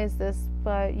realize this,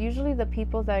 but usually the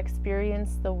people that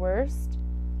experience the worst,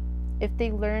 if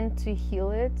they learn to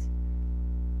heal it,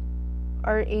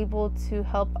 are able to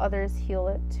help others heal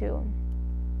it too.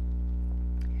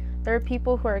 There are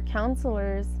people who are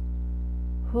counselors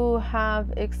who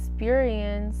have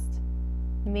experienced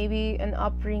maybe an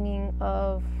upbringing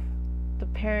of the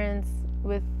parents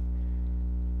with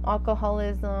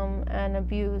alcoholism and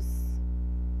abuse,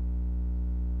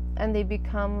 and they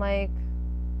become like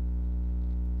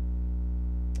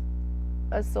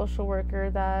a social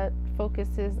worker that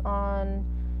focuses on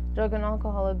drug and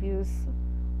alcohol abuse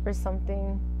or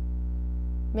something.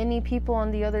 Many people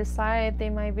on the other side, they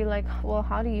might be like, well,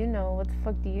 how do you know? What the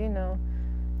fuck do you know?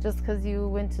 Just because you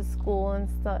went to school and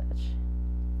such.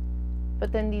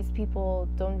 But then these people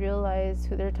don't realize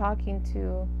who they're talking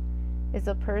to is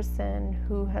a person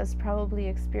who has probably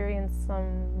experienced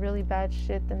some really bad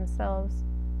shit themselves.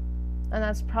 And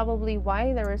that's probably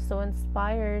why they were so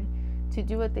inspired to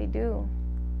do what they do.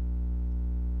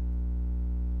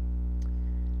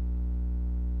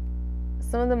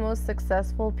 Some of the most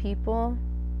successful people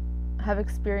have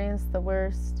experienced the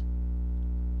worst.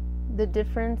 The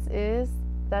difference is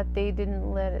that they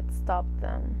didn't let it stop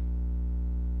them.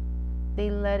 They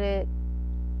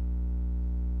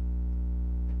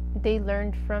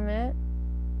learned from it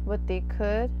what they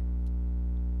could,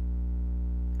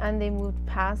 and they moved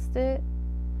past it,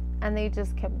 and they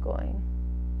just kept going.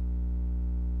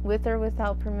 With or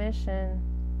without permission,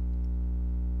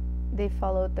 they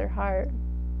followed their heart.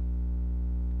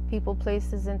 People,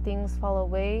 places, and things fall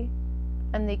away,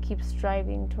 and they keep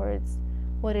striving towards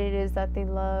what it is that they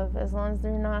love. As long as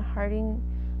you're not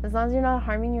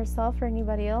harming yourself or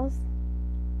anybody else,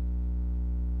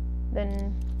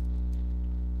 then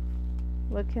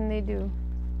what can they do?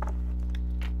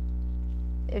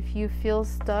 If you feel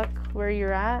stuck where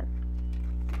you're at,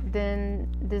 then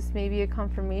this may be a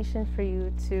confirmation for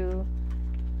you to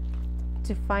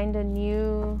find a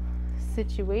new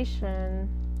situation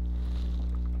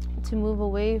to move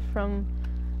away from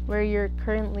where you're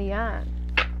currently at.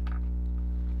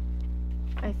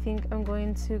 I think I'm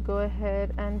going to go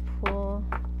ahead and pull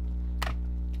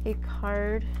a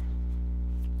card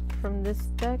from this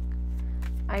deck.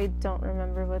 I don't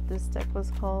remember what this deck was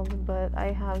called, but I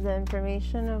have the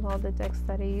information of all the decks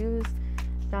that I use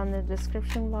down in the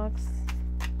description box.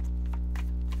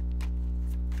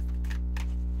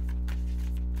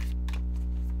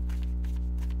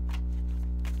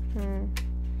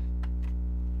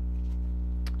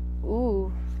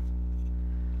 Ooh.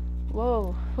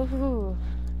 Whoa. Ooh.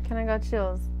 I got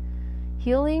chills.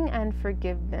 Healing and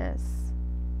forgiveness.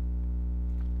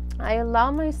 I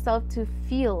allow myself to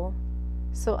feel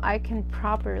so I can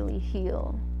properly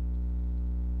heal.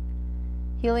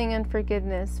 Healing and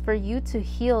forgiveness. For you to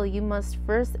heal, you must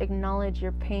first acknowledge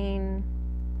your pain.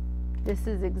 This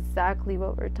is exactly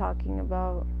what we're talking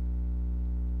about.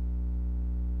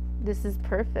 This is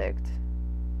perfect.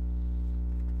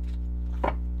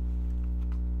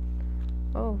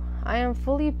 Oh, I am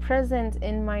fully present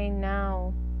in my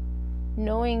now,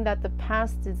 knowing that the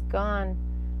past is gone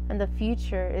and the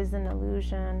future is an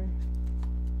illusion.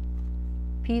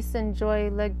 Peace and joy.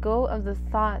 Let go of the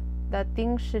thought that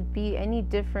things should be any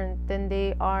different than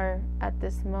they are at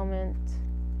this moment.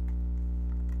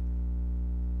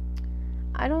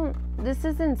 This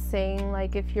isn't saying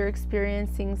like if you're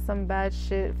experiencing some bad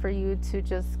shit for you to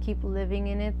just keep living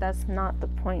in it. That's not the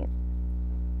point.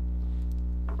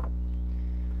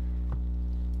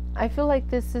 I feel like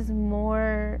this is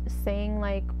more saying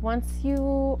like once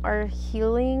you are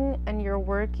healing and you're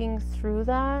working through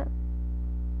that,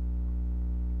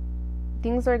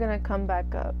 things are going to come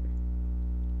back up.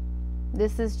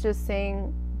 This is just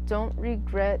saying don't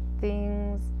regret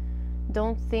things.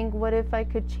 Don't think, what if I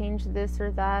could change this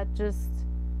or that? Just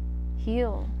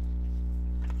heal.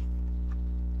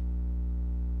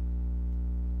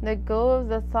 Let go of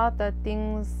the thought that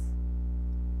things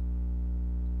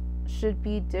should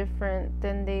be different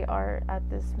than they are at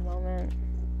this moment.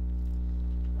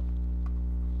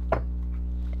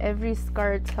 Every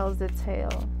scar tells a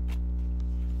tale.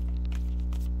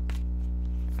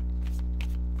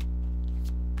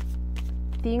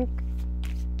 Think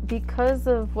because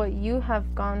of what you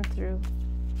have gone through,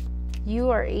 you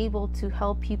are able to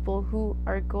help people who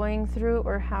are going through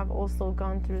or have also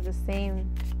gone through the same.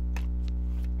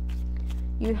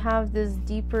 You have this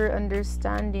deeper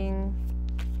understanding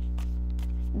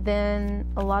than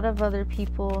a lot of other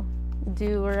people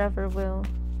do or ever will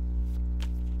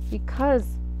because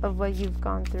of what you've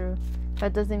gone through.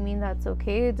 That doesn't mean that's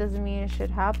okay. It doesn't mean it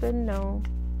should happen. No,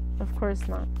 of course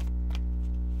not.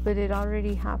 But it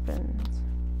already happened.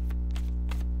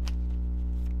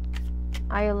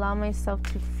 I allow myself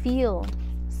to feel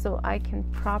so I can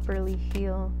properly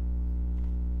heal.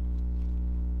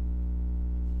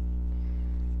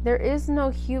 There is no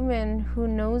human who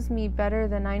knows me better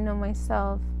than I know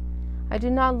myself. I do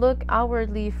not look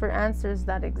outwardly for answers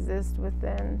that exist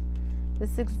within.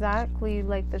 This is exactly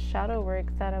like the shadow work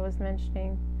that I was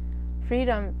mentioning.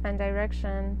 Freedom and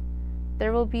direction.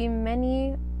 There will be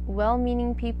many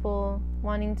well-meaning people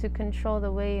wanting to control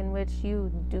the way in which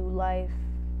you do life.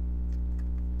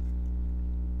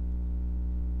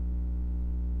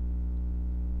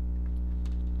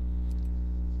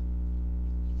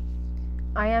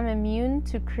 I am immune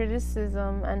to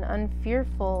criticism and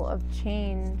unfearful of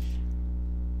change.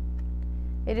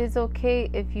 It is okay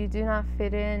if you do not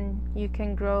fit in. You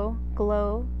can grow,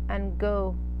 glow, and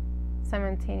go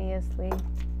simultaneously.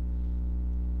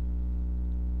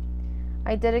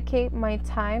 I dedicate my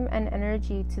time and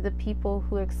energy to the people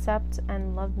who accept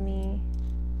and love me.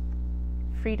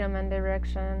 Freedom and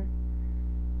direction.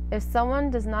 If someone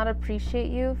does not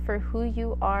appreciate you for who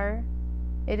you are,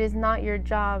 it is not your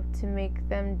job to make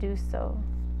them do so.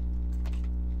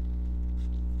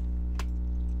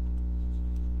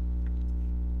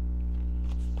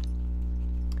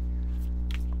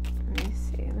 Let me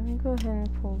see. Let me go ahead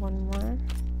and pull one more.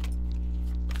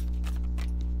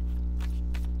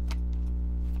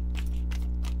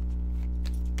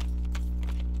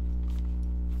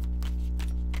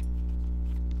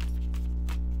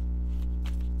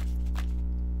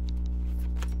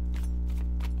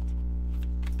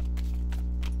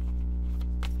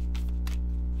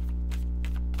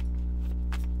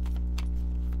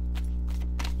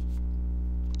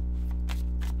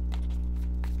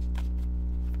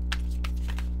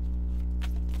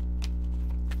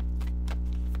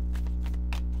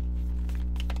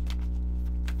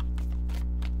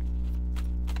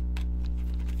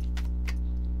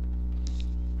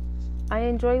 I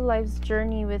enjoy life's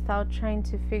journey without trying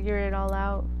to figure it all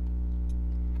out.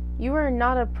 You are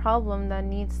not a problem that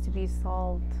needs to be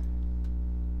solved.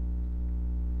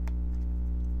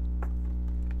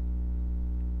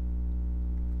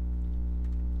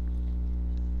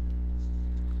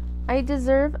 I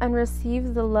deserve and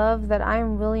receive the love that I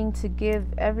am willing to give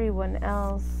everyone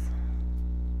else.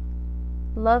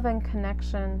 Love and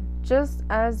connection. Just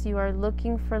as you are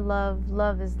looking for love,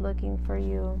 love is looking for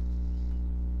you.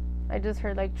 I just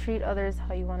heard, like, treat others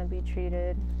how you want to be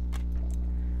treated.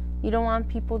 You don't want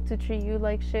people to treat you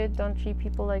like shit, don't treat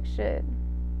people like shit.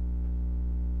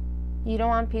 You don't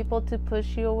want people to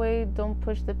push you away, don't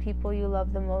push the people you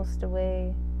love the most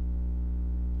away.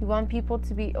 You want people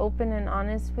to be open and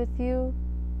honest with you,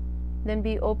 then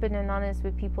be open and honest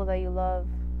with people that you love.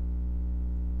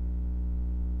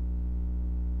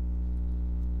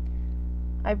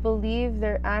 I believe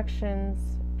their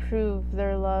actions prove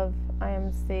their love. I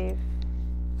am safe.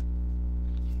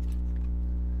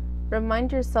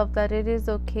 Remind yourself that it is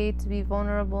okay to be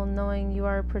vulnerable, knowing you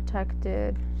are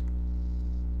protected.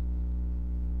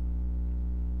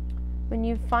 When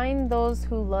you find those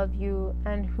who love you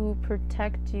and who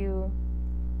protect you,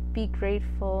 be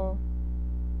grateful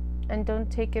and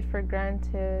don't take it for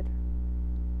granted.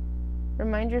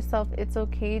 Remind yourself it's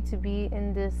okay to be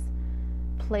in this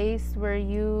place where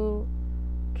you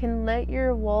can let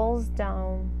your walls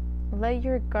down, let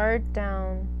your guard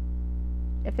down.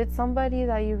 If it's somebody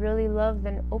that you really love,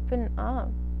 then open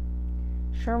up.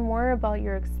 Share more about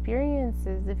your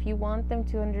experiences. If you want them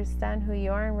to understand who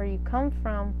you are and where you come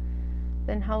from,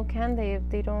 then how can they if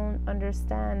they don't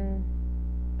understand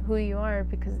who you are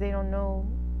because they don't know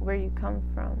where you come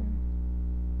from?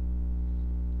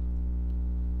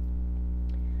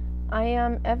 I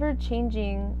am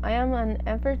an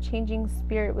ever-changing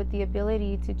spirit with the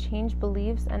ability to change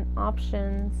beliefs and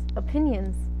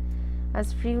opinions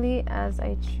as freely as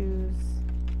I choose.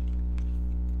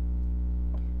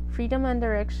 Freedom and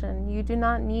direction. You do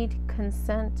not need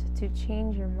consent to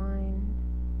change your mind.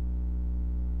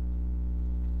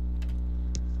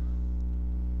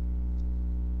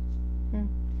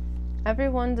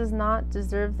 Everyone does not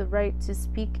deserve the right to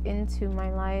speak into my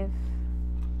life.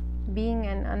 Being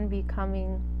and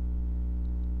unbecoming.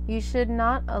 You should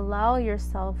not allow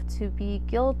yourself to be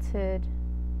guilted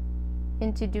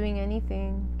into doing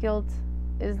anything. Guilt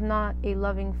is not a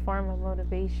loving form of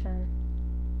motivation.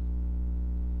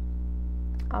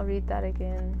 I'll read that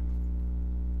again.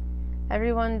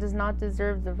 Everyone does not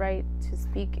deserve the right to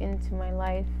speak into my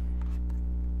life.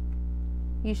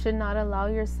 You should not allow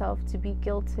yourself to be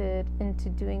guilted into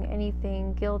doing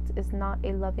anything. Guilt is not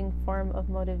a loving form of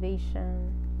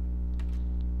motivation.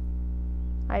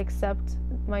 I accept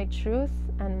my truth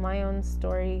and my own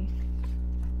story.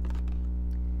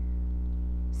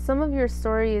 Some of your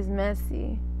story is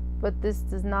messy, but this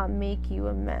does not make you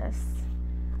a mess.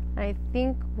 I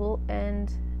think we'll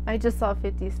end. I just saw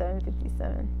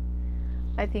 57.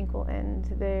 I think we'll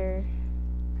end there.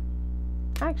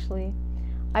 Actually,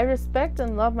 I respect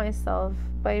and love myself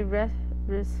by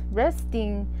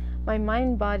resting my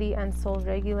mind, body, and soul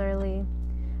regularly.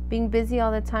 Being busy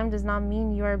all the time does not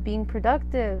mean you are being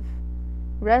productive.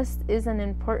 Rest is an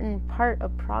important part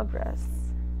of progress.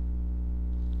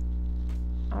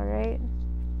 Alright?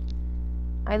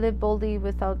 I live boldly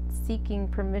without seeking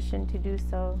permission to do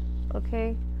so.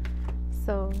 Okay?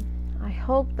 So, I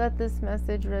hope that this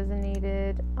message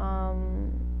resonated.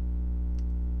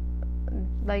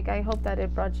 I hope that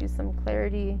it brought you some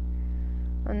clarity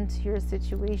onto your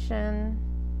situation.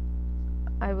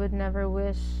 I would never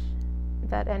wish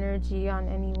that energy on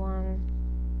anyone.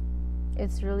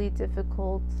 It's really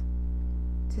difficult,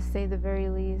 to say the very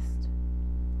least,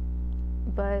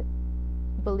 but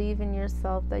believe in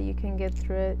yourself that you can get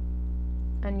through it,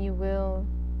 and you will.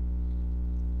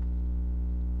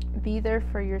 Be there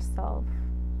for yourself.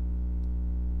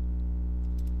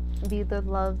 Be the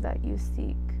love that you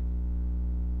seek.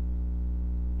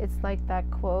 It's like that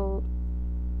quote,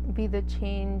 be the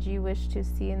change you wish to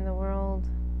see in the world.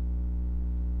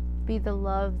 Be the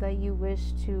love that you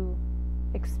wish to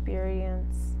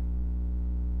experience.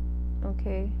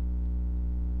 Okay?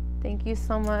 Thank you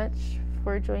so much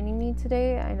for joining me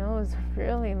today. I know it was a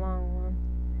really long one.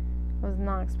 I was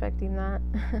not expecting that.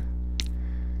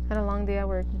 Had a long day at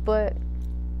work, but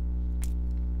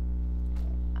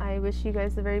I wish you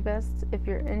guys the very best. If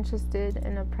you're interested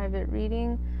in a private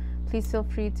reading, please feel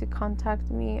free to contact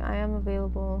me. I am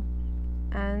available,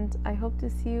 and I hope to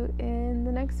see you in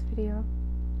the next video.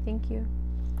 Thank you.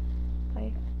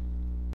 Bye.